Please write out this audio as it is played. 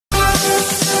Good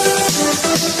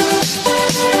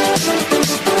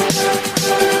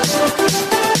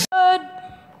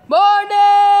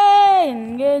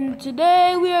morning! And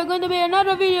today we are going to be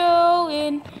another video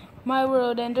in my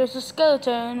world, and there's a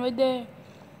skeleton right there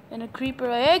and a creeper.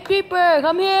 Hey creeper,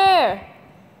 come here!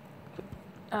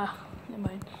 Never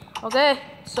mind. Okay,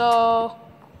 so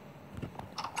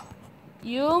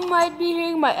you might be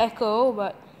hearing my echo,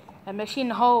 but I'm actually in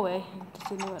the hallway, just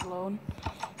sitting alone.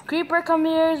 Creeper, come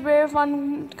here, it's very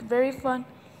fun, very fun.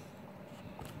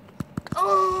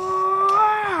 Oh,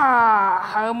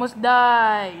 I almost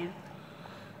died.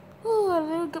 Ooh,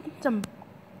 I got some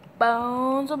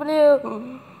bones over there.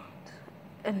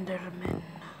 Enderman.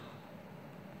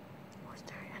 Where's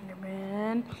there,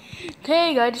 Enderman?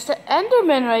 Okay, guys, it's the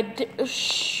Enderman right there. Oh,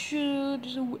 shoot,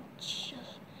 there's a witch.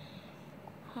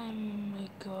 Oh my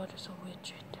God, there's a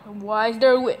witch right there. Why is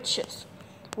there witches?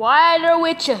 Why are there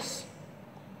witches?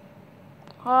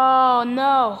 Oh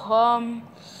no.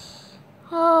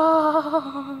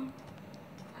 Oh.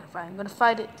 Fine, I'm gonna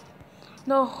fight it.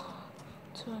 No,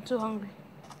 I'm too hungry.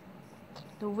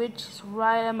 The witch is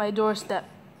right at my doorstep.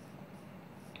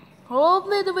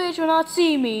 Hopefully the witch will not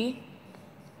see me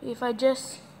if I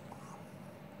just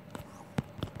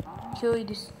kill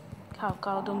this cow.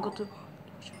 Cow, don't go to.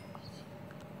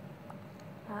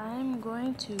 I'm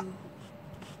going to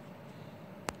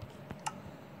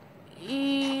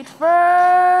eat first.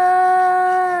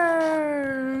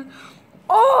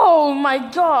 Oh my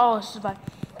God!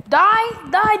 Die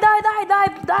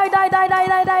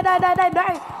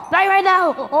right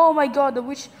now! Oh my God, the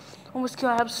witch almost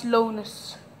killed. I have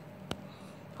slowness.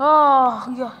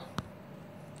 Oh God.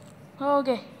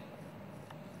 Okay.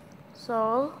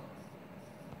 So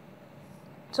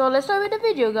let's start with the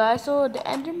video, guys. So the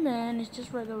Enderman is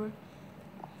just right over.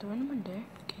 The Enderman there.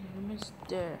 Okay, the Enderman's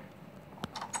there.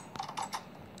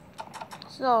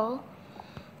 So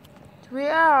we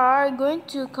are going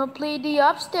to complete the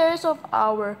upstairs of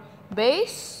our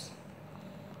base.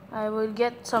 I will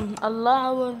get some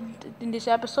allowance in this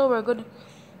episode. We're going to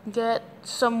get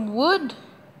some wood,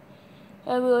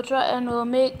 and we'll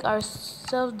make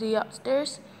ourselves the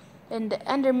upstairs. And the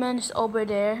Enderman is over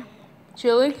there,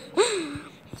 chilling.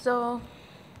 So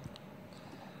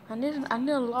I need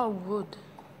a lot of wood.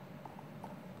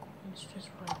 It's just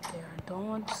right there. I don't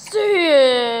want to see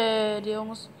it. They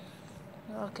almost.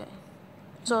 Okay.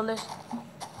 So let's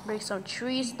break some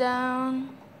trees down.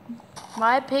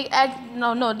 My pickaxe,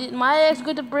 my axe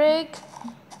going to break.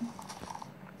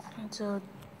 So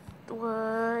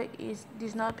where is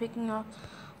this not picking up?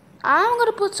 I'm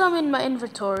gonna put some in my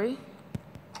inventory.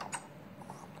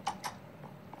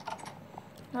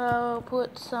 I'll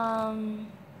put some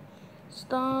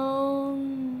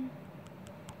stone.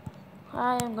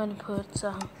 I am gonna put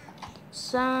some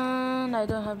sand. I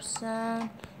don't have sand.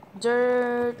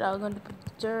 Dirt. I'm gonna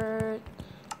put dirt.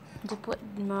 To put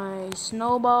my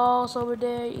snowballs over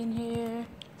there in here.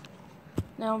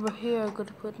 Now over here I'm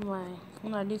gonna put my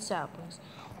I need saplings.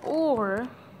 Or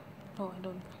no, I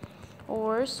don't.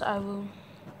 Or I will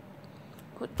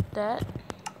put that.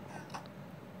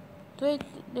 Wait,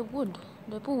 the wood.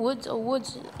 They put woods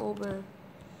over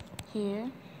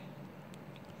here.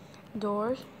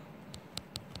 Doors.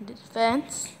 The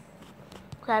fence.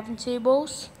 Crafting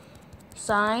tables.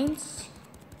 Signs.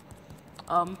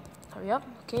 Hurry up,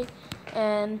 okay.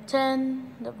 And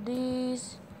 10 of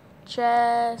these.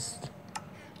 Chest.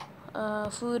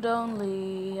 Food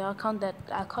only. I'll count that.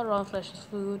 I'll count raw flesh as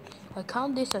food. I'll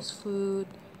count this as food.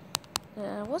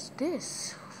 What's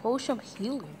this? Potion of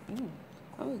healing. I'm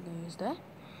gonna use that.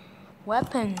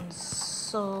 Weapons.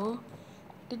 So,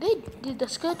 did the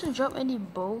skeleton drop any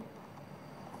bow?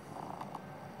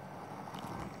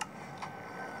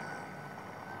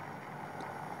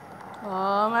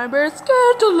 Oh, my bird's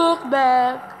scared to look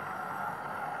back.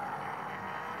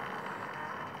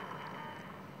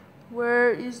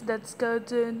 Where is that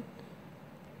skeleton?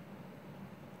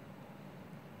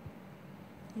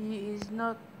 He is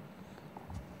not.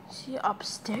 Is he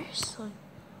upstairs?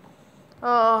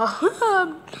 Oh,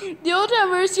 the ultimate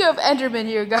mercy of Enderman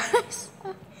here, guys.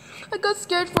 I got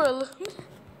scared for a little bit.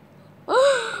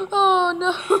 Oh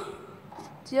no.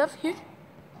 Is he up here?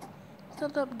 It's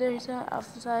not up there, it's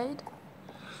outside.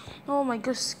 Oh my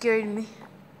God, scared me.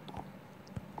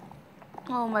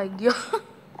 Oh my God.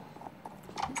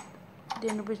 The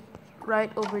Enderman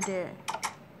right over there.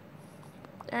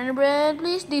 Enderman,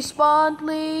 please despawn,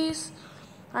 please.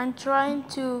 I'm trying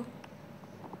to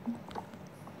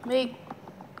make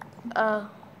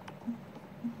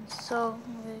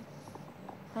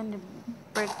and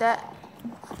break that.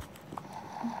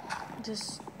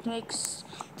 Just makes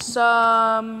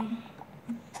some.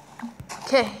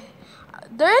 Okay,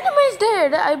 The enemy is there.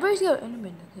 Where's the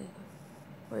enemy?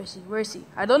 Where is he? Where is he?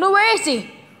 I don't know. Where is he?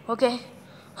 Okay.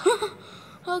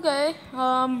 Okay.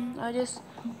 I just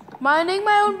minding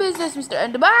my own business, Mr.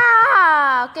 Enderman.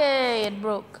 Ah! Okay, it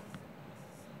broke.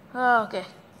 Okay.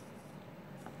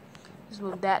 Just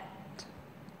move that.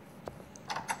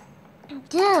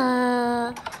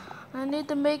 Yeah. I need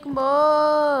to make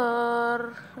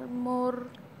more. Make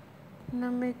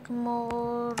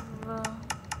more.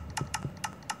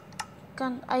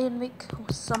 Can I make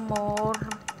some more?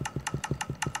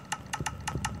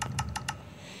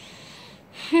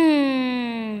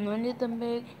 I need to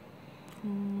make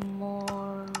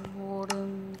more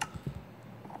wooden.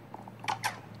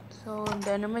 So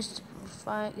the enemy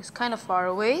is kind of far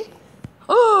away.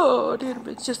 Oh,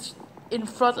 it's just in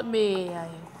front of me.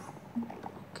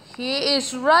 He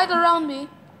is right around me.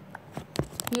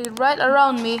 He's right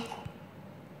around me.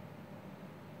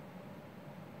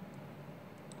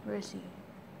 Where is he?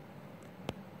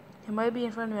 He might be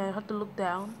in front of me. I have to look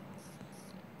down.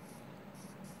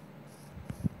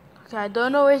 Okay, I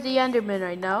don't know where's the Enderman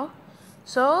right now.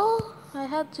 So I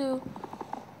have to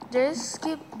just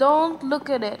don't look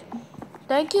at it.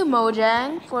 Thank you,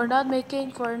 Mojang, for not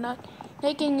making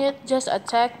it just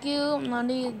attack you.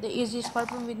 Only the easiest part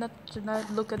for me to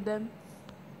not look at them.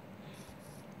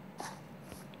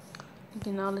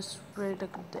 Okay, now let's spray the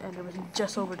Enderman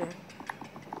just over there.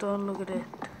 Don't look at it.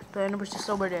 The Enderman's just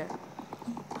over there.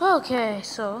 Okay,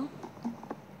 so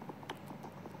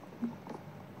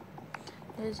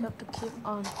I just have to keep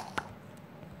on.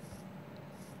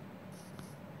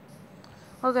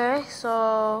 Okay,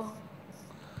 so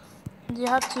you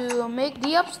have to make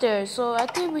the upstairs. So I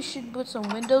think we should put some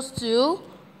windows too.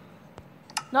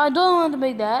 No, I don't want to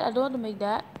make that. I don't want to make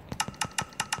that.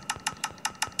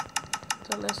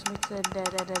 So let's make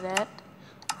that.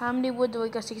 How many wood do we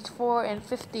got? 64 and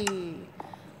 50.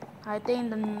 I think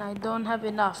then I don't have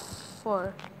enough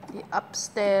for the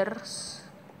upstairs.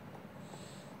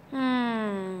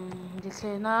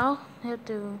 Okay, now I have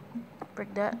to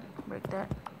break that.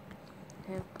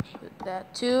 Have to put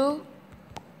that too.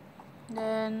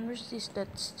 Then where's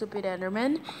that stupid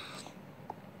Enderman?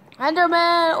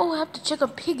 Enderman! Oh, I have to check on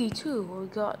Piggy too. Oh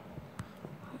god.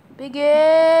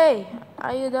 Piggy!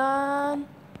 Are you done?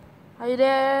 Are you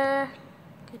there?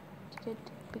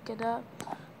 Pick it up.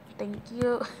 Thank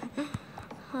you.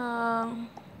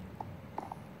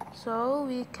 So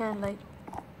we can like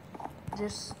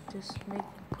just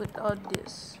put all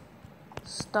this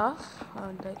stuff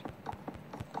on like.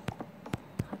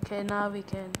 Okay, now we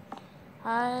can.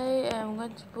 I am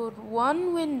going to put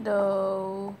one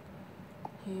window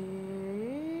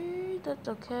here. That's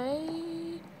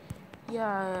okay.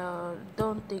 Yeah, I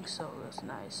don't think so. That's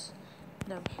nice.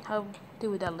 No, I'll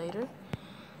deal with that later.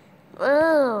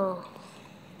 Oh.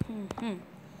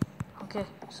 Okay,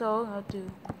 so I have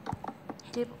to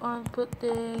keep on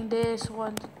putting this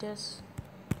one to just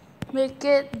make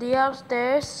it the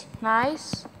upstairs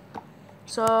nice.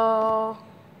 So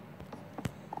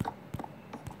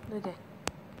okay,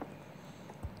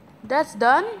 that's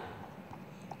done.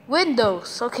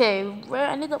 Windows. Okay, where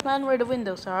I need to plan where the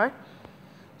windows are.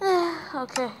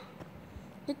 Okay,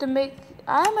 need to make.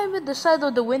 I might decide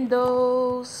on the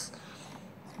windows.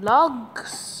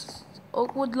 Logs,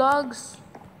 oakwood logs.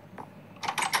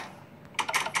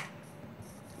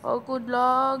 Oakwood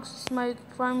logs. Is my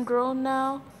farm grown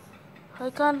now? I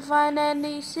can't find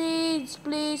any seeds.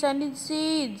 Please, I need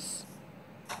seeds.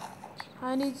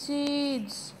 I need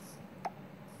seeds.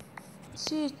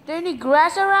 Seeds. There any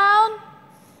grass around?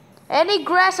 Any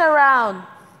grass around?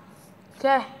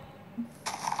 Okay.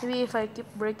 Maybe if I keep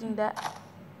breaking that,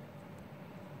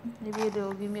 maybe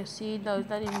they'll give me a seed. No, it's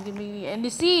not even giving me any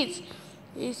seeds.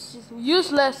 It's just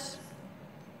useless.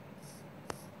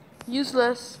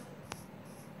 Useless.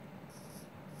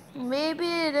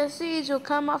 Maybe the seeds will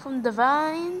come out from the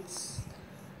vines.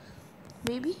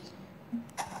 Maybe.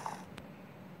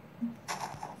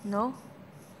 No.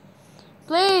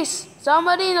 Please,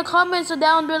 somebody in the comments or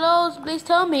down below, please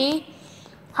tell me,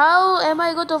 how am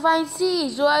I going to find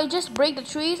seeds? Do I just break the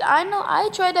trees? I know I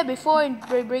tried that before in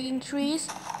breaking trees.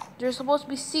 There's supposed to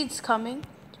be seeds coming.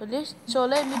 So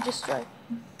let me just try.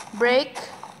 Break.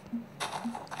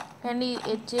 I need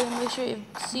it to make sure if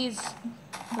seeds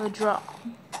will drop.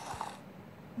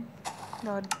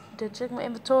 No, to check my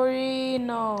inventory.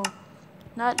 No,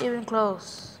 not even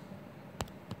close.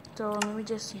 So let me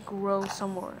just grow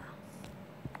some more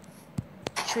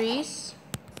trees.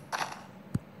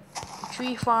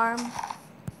 Tree farm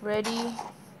ready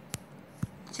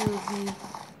to be.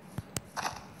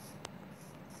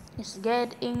 It's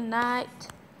getting night.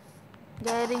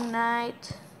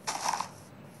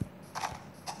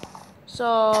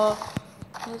 So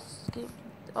let's skip.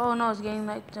 Oh no, it's getting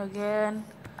night again.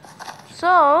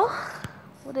 So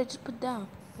what did I just put down?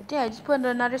 I think I just put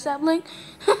another sapling.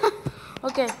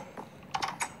 Okay.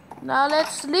 Now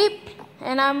let's sleep.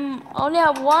 And I'm only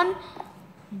have one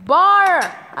bar.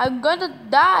 I'm gonna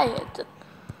die.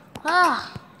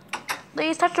 Ah,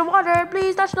 please touch the water.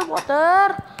 Please touch the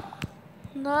water.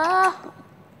 Nah,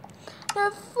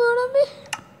 have food on me.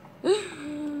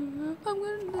 I'm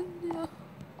gonna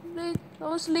please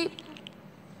don't sleep.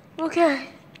 Okay.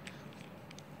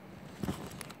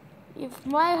 If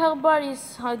my health bar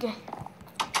is okay,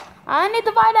 I need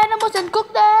to find animals and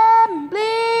cook them.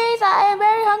 Please, I am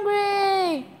very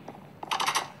hungry.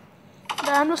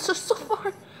 The animals are so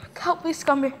far. Cow, please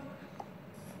come here.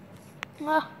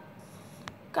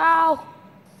 Cow,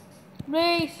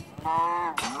 please.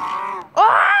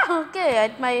 Ah,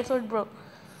 okay, my sword broke.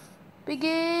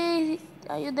 Piggy,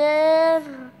 are you there?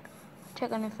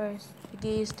 Check on it first.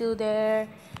 Piggy is still there.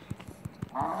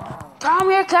 Come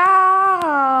here,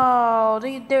 cow.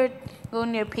 Don't you dare go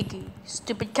near Piggy,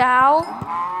 stupid cow.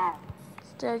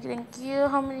 Thank you.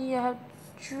 How many you have?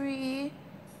 3.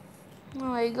 Oh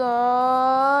my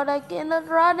god, I cannot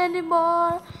run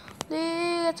anymore.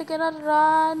 Please, I cannot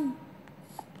run.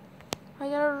 I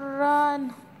cannot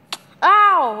run.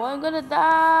 Ow! I'm gonna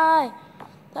die.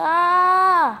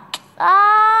 Ah!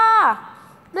 Ah!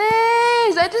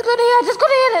 Please! I just gonna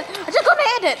hit it.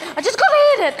 I just gonna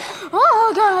hit it. Oh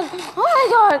my god. Oh my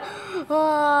god.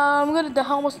 I'm gonna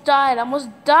die. I almost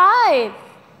died.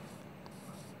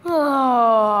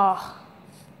 Oh.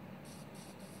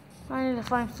 I need to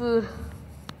find food.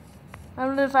 I'm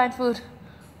gonna find food.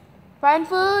 Find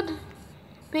food?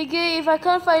 Piggy, if I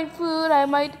can't find food, I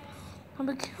might... I'm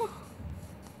gonna kill...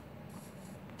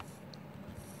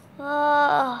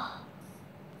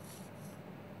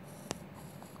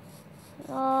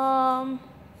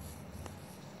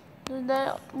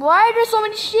 Why are there so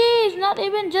many sheep? Not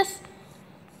even just...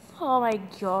 Oh my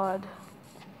god.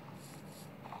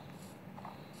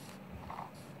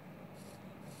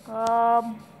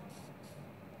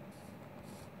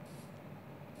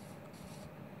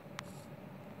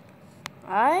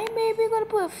 I maybe gonna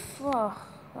put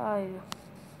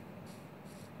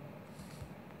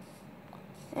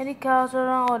any cows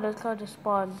around? Oh, the cow just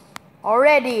spawned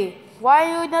already.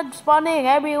 Why are you not spawning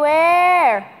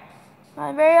everywhere?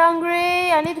 I'm very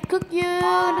hungry. I need to cook you.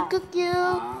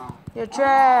 You're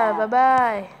trapped. Bye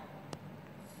bye.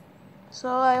 So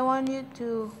I want you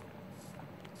to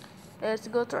let's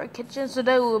go to our kitchen so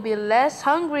that we will be less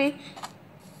hungry.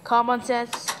 Common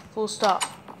sense. Full stop.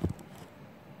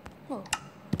 Oh.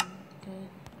 Okay.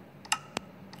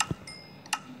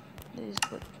 Please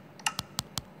put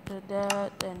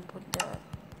that and put that.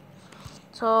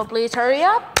 So please hurry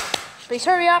up. Please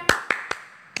hurry up.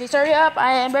 Please hurry up.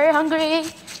 I am very hungry.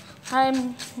 I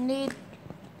need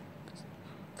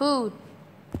food.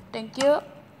 Thank you.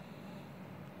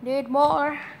 Need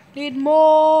more.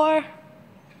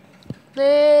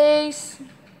 Please.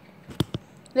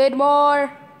 Need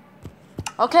more.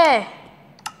 Okay.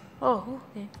 Oh,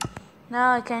 okay.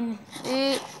 Now I can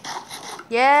eat.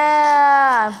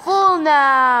 Yeah, I'm full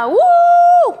now.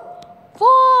 Woo!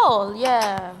 Full.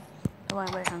 Yeah. Oh, I'm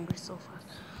very hungry so fast.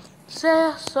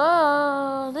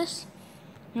 So let's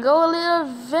go a little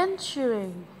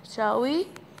adventuring, shall we?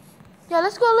 Yeah,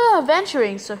 let's go a little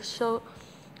adventuring. So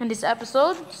in this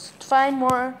episode, to find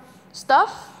more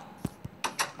stuff.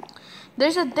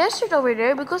 There's a desert over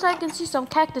there because I can see some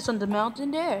cactus on the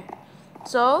mountain there.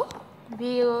 So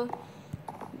we'll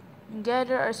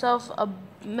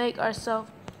make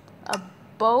ourselves a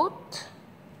boat,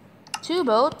 2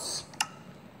 boats.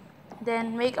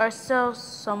 Then make ourselves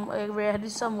some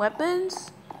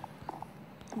weapons.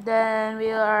 Then we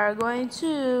are going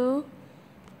to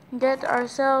get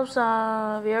ourselves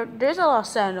there's a lot of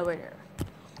sand over there.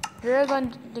 We're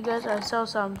going to get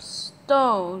ourselves some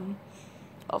stone,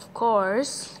 of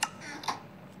course.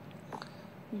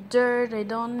 Dirt, I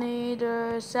don't need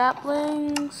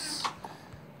saplings.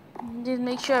 Just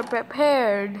make sure I'm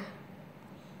prepared.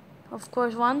 Of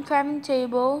course, 1 crafting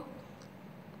table,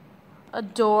 a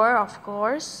door, of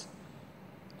course.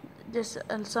 Just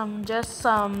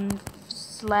some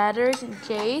ladders in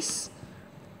case.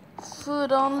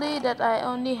 Food only that I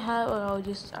only have. Oh,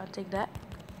 I'll take that.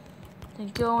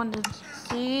 Thank you. I want to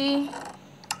see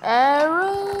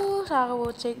arrows. I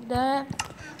will take that.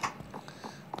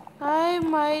 I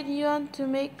might want to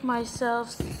make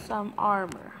myself some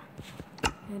armor.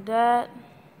 Do that.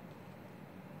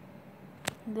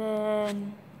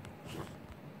 Then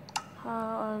how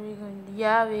are we going to,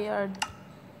 yeah, we are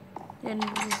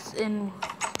in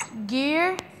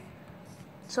gear.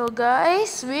 So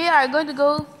guys, we are going to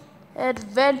go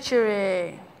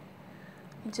adventuring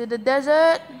into the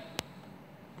desert.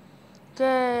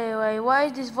 Okay, wait, why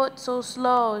is this vote so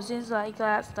slow? Seems like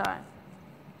last time.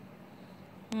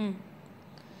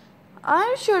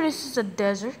 I'm sure this is a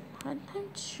desert. I'm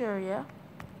sure, yeah.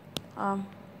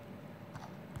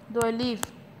 Do I leave?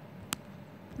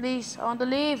 Please, I want to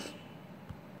leave.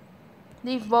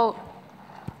 Leave vote.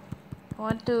 I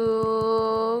want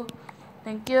to.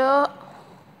 Thank you.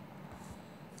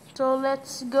 So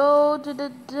let's go to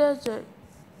the desert.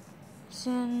 It's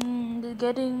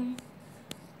getting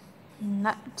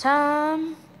night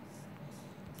time.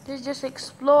 Let's just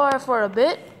explore for a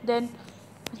bit. Then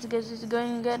it's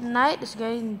going to get night. It's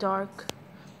getting dark.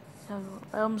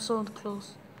 I'm so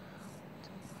close.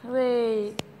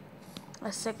 Wait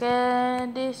a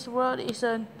second. This world is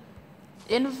an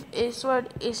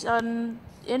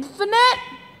infinite.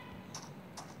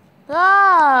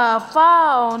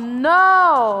 Found.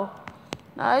 No,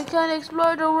 I can't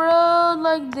explore the world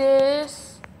like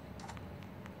this.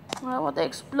 I want to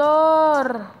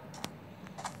explore.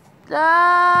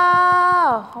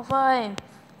 Fine.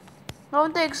 I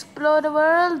want to explore the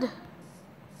world.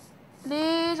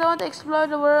 Please, I want to explore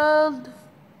the world.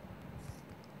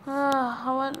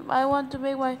 I want to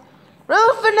make my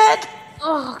world infinite.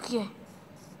 Oh, okay.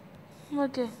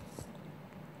 Okay.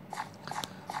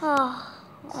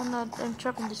 I'm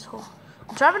trapped in this hole.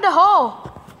 I'm trapped in the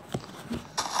hole.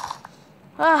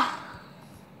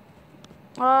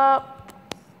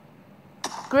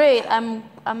 Great. I'm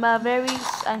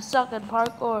stuck at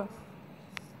parkour.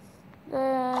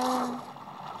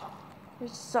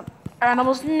 There's some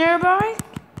animals nearby.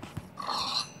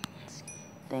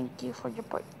 Thank you for your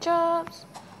pork chops.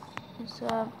 There's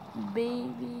a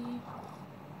baby.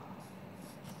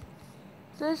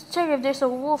 Let's check if there's a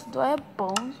wolf. Do I have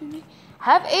bones in me?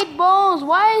 I have 8 bones.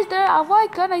 Why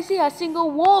can't I see a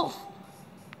single wolf?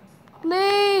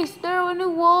 Please, there are any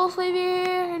wolves in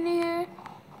here?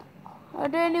 Are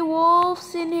there any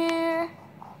wolves in here?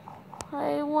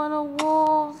 I want a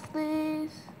wolf,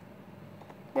 please.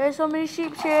 There are so many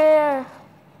sheep here.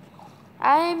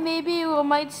 Maybe we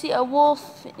might see a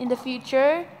wolf in the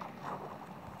future.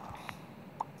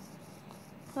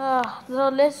 So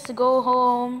let's go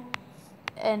home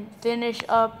and finish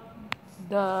up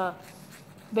the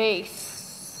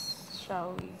base,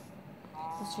 shall we?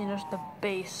 Let's finish the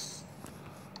base.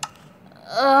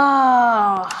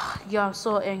 Yeah, I'm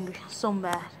so angry, so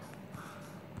mad.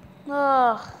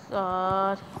 Oh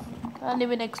God, can't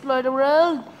even explore the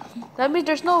world. That means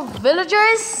there's no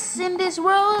villagers in this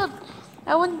world.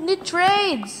 I won't need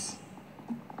trades.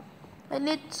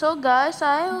 So guys,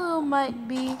 I might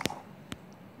be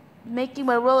making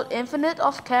my world infinite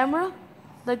off camera.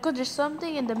 Like, there's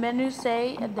something in the menu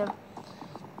say at the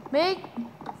make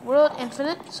world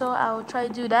infinite, so I'll try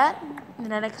to do that in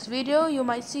the next video. You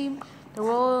might see the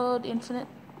world infinite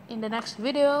in the next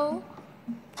video.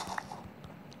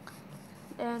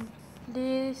 And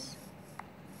this,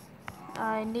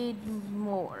 I need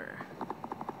more.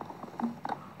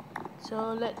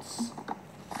 So let's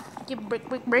keep break.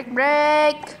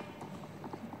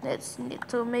 Let's need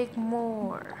to make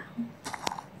more.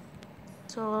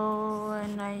 So,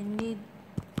 and I need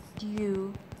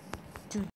you.